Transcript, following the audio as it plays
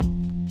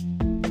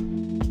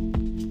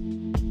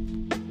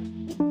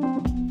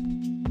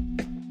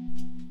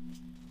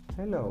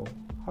Hello,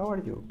 how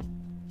are you?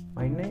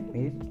 My name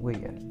is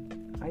William.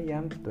 I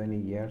am 20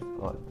 years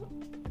old.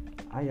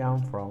 I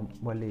am from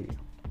Bolivia.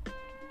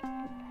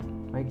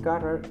 My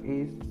career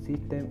is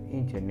System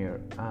Engineer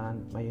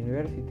and my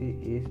university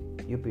is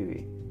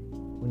UPB,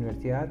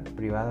 Universidad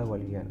Privada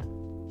Boliviana.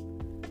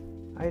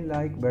 I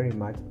like very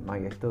much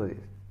my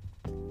studies.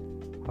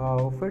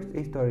 Our first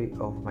history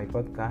of my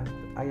podcast,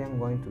 I am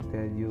going to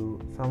tell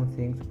you some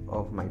things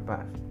of my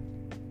past.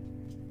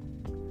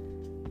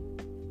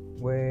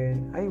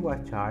 When I was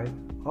child,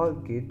 all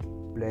kids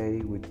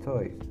play with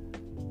toys.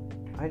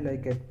 I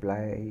liked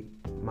play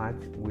much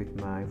with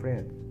my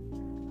friends,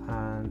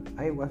 and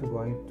I was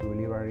going to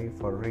library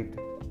for read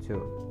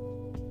too.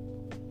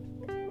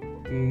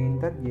 In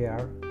that year,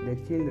 the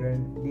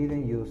children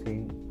didn't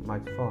using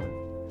much phones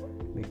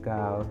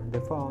because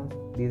the phones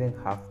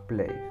didn't have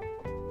place.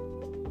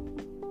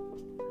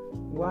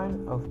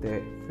 One of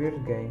the first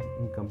games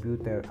in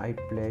computer I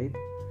played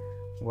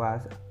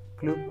was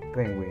Club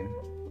Penguin.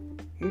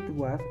 It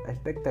was a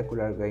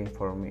spectacular game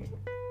for me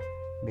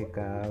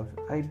because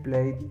I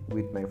played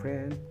with my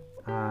friends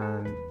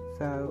and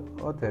saw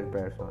other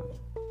persons.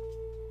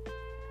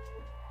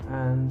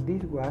 And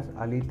this was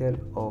a little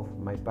of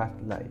my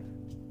past life.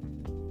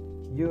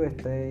 You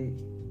stay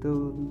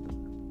tuned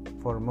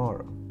for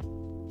more.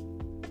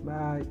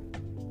 Bye.